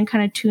can,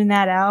 kind of tune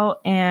that out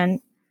and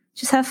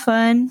just have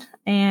fun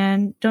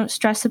and don't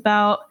stress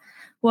about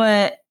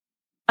what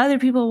other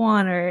people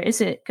want, or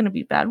is it going to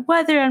be bad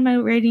weather on my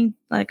wedding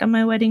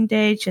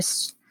day.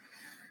 Just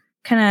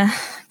kind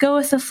of go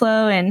with the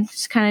flow and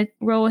just kind of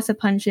roll with the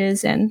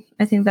punches. And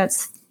I think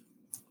that's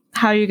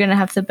how you're going to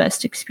have the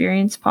best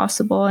experience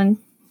possible. And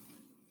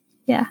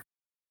yeah.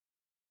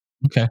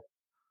 Okay.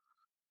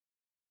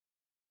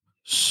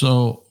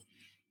 So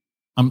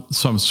I'm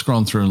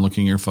scrolling through and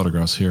looking at your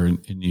photographs here,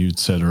 and you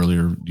said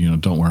earlier,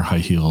 don't wear high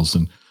heels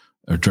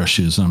or dress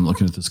shoes. And I'm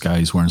looking at this guy,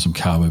 he's wearing some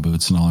cowboy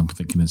boots, and all I'm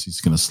thinking is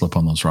he's going to slip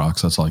on those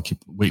rocks. That's all I keep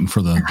waiting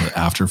for the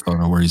after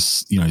photo where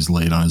he's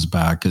laid on his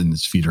back and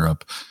his feet are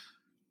up.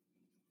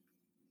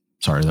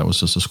 Sorry, that was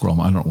just a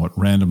scroll. I don't know what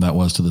random that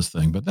was to this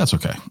thing, but that's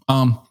okay.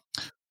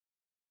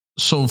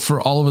 So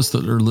for all of us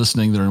that are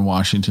listening, that are in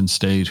Washington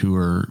State, who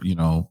are,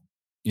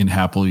 in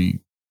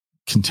happily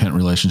content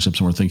relationships,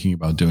 and we're thinking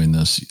about doing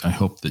this, I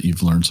hope that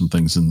you've learned some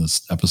things in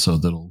this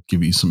episode that'll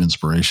give you some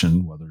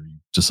inspiration, whether you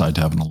decide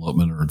to have an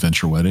elopement or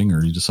adventure wedding,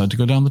 or you decide to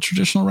go down the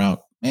traditional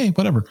route. Hey,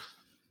 whatever.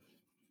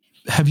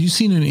 Have you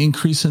seen an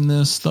increase in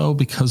this though,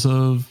 because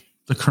of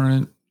the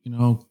current,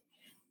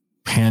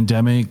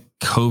 pandemic,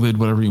 COVID,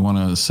 whatever you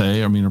want to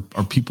say? I mean,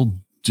 are people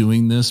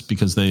doing this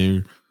because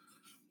they're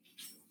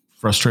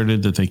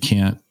frustrated that they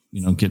can't,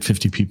 get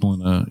 50 people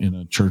in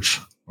a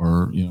church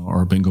or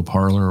a bingo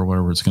parlor or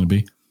whatever it's going to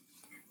be?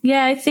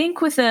 Yeah, I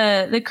think with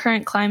the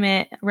current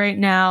climate right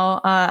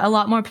now, a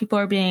lot more people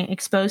are being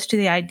exposed to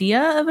the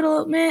idea of an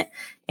elopement,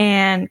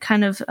 and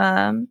kind of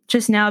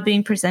just now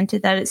being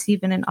presented that it's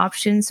even an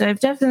option. So I've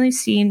definitely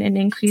seen an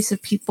increase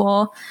of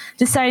people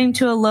deciding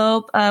to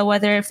elope,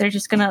 whether if they're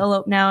just going to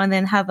elope now and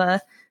then have a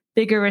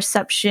bigger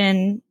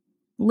reception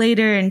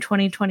later in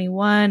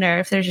 2021, or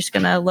if they're just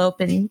going to elope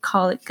and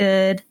call it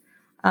good.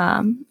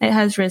 It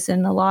has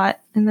risen a lot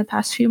in the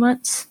past few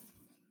months.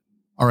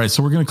 All right,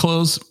 so we're going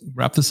to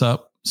wrap this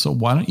up. So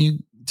why don't you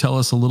tell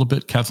us a little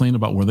bit, Kathleen,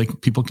 about where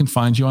people can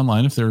find you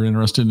online if they're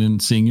interested in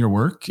seeing your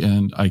work?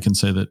 And I can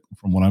say that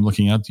from what I'm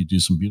looking at, you do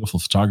some beautiful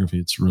photography.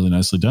 It's really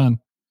nicely done.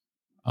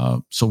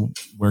 So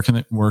where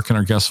can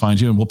our guests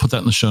find you? And we'll put that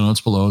in the show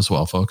notes below as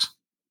well, folks.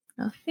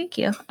 Oh, thank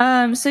you.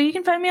 So you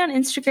can find me on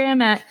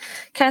Instagram at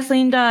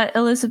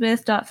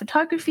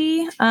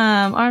kathleen.elizabeth.photography, or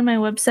on my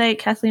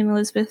website,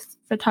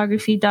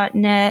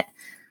 kathleenelizabethphotography.net.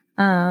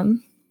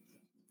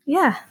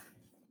 Yeah.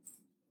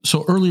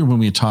 So earlier when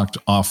we had talked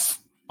off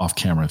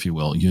camera, if you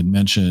will, you had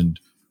mentioned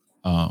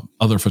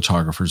other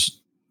photographers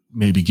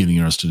maybe getting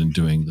interested in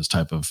doing this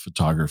type of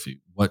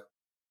photography. What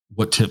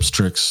tips,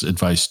 tricks,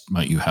 advice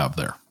might you have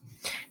there?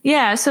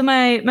 Yeah, so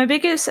my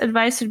biggest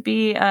advice would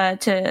be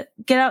to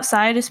get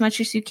outside as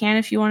much as you can.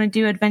 If you want to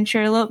do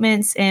adventure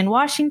elopements in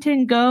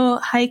Washington, go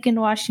hike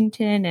in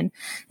Washington and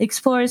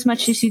explore as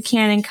much as you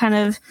can and kind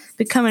of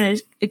become an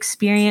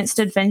experienced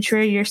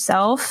adventurer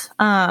yourself.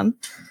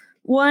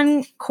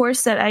 One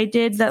course that I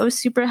did that was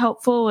super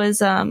helpful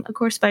was a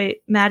course by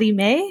Maddie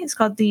May. It's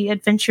called the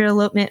Adventure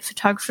Elopement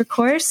Photographer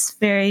Course,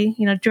 very,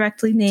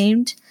 directly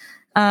named.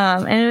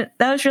 And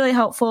that was really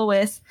helpful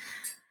with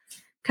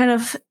kind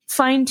of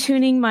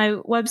fine-tuning my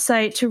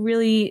website to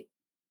really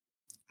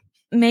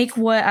make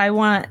what I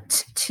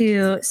want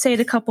to say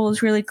to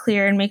couples really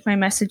clear and make my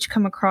message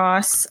come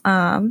across.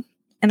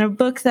 And a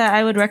book that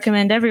I would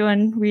recommend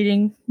everyone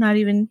reading, not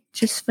even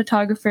just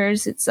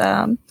photographers, it's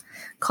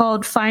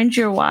called Find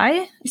Your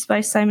Why. It's by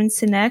Simon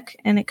Sinek,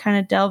 and it kind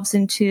of delves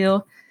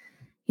into,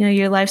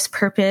 your life's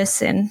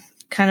purpose and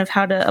kind of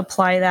how to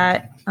apply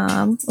that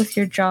with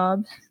your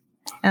job.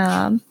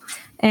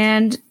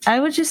 And I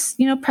would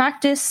just,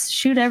 practice,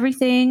 shoot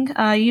everything.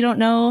 You don't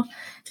know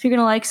if you're going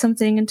to like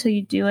something until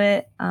you do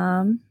it.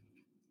 I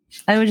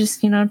would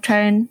just, try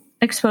and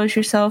expose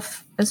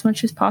yourself as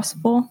much as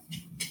possible.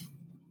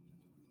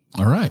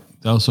 All right.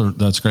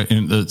 That's great.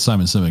 And the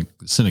Simon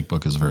Sinek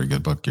book is a very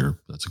good book.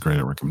 That's a great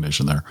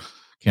recommendation there.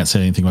 Can't say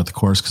anything about the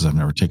course because I've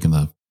never taken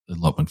the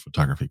elopement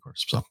photography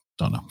course. So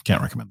don't know.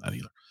 Can't recommend that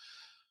either.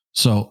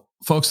 So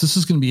folks, this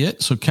is going to be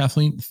it. So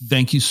Kathleen,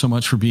 thank you so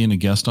much for being a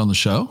guest on the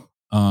show.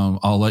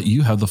 I'll let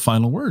you have the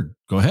final word.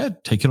 Go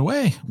ahead. Take it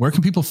away. Where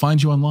can people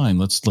find you online?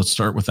 Let's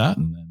start with that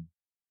and then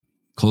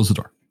close the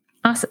door.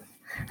 Awesome.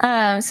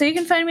 So you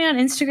can find me on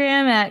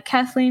Instagram at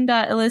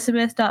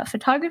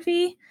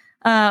kathleen.elizabeth.photography.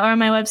 Or on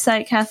my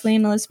website,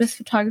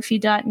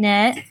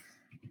 KathleenElizabethPhotography.net.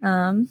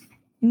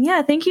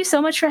 Yeah, thank you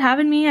so much for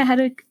having me. I had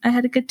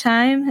a good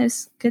time. It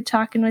was good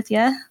talking with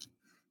you.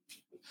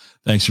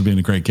 Thanks for being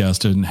a great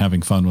guest and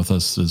having fun with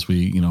us as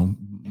we,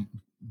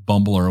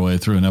 bumble our way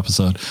through an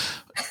episode.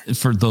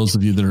 For those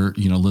of you that are,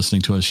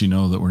 listening to us,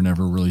 that we're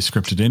never really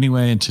scripted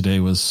anyway. And today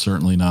was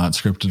certainly not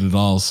scripted at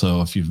all.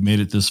 So if you've made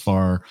it this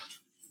far,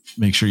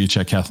 make sure you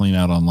check Kathleen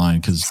out online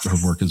because her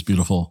work is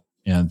beautiful.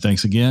 And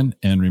thanks again.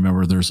 And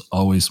remember, there's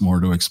always more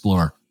to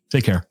explore.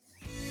 Take care.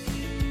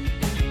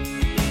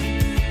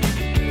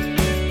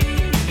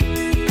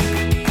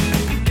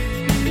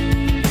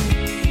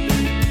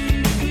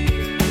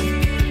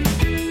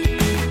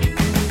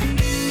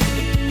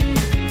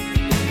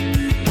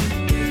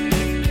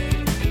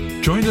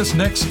 Join us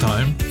next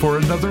time for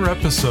another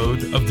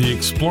episode of the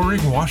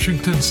Exploring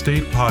Washington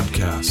State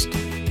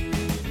podcast.